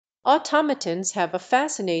Automatons have a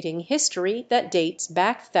fascinating history that dates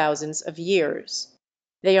back thousands of years.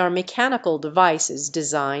 They are mechanical devices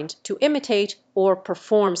designed to imitate or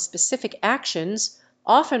perform specific actions,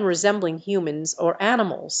 often resembling humans or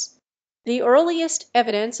animals. The earliest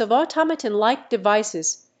evidence of automaton-like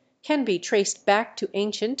devices can be traced back to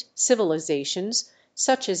ancient civilizations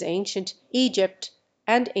such as ancient Egypt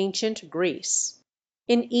and ancient Greece.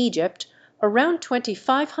 In Egypt, around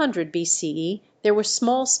 2500 BCE, there were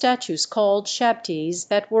small statues called shabtis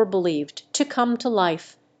that were believed to come to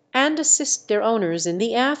life and assist their owners in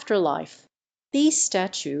the afterlife. These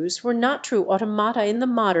statues were not true automata in the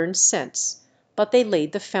modern sense, but they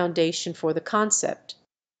laid the foundation for the concept.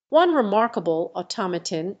 One remarkable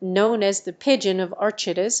automaton, known as the pigeon of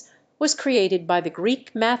Archytas, was created by the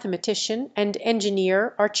Greek mathematician and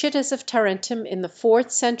engineer Archytas of Tarentum in the 4th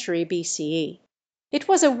century BCE. It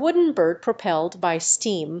was a wooden bird propelled by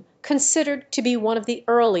steam, considered to be one of the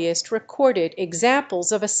earliest recorded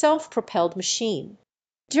examples of a self-propelled machine.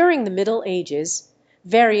 During the Middle Ages,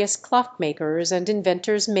 various clockmakers and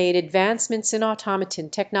inventors made advancements in automaton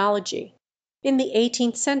technology. In the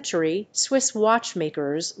 18th century, Swiss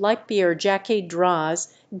watchmakers like Pierre-Jacques Dras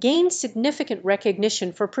gained significant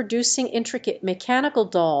recognition for producing intricate mechanical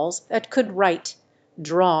dolls that could write,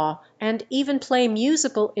 draw, and even play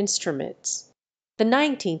musical instruments. The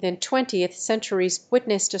 19th and 20th centuries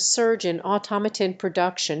witnessed a surge in automaton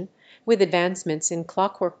production, with advancements in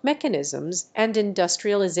clockwork mechanisms and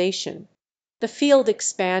industrialization. The field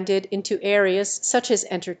expanded into areas such as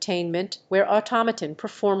entertainment, where automaton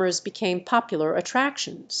performers became popular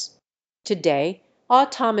attractions. Today,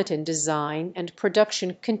 automaton design and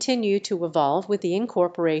production continue to evolve with the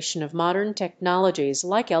incorporation of modern technologies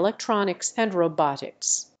like electronics and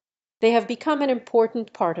robotics. They have become an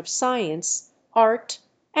important part of science, art,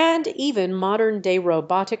 and even modern-day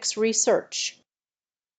robotics research.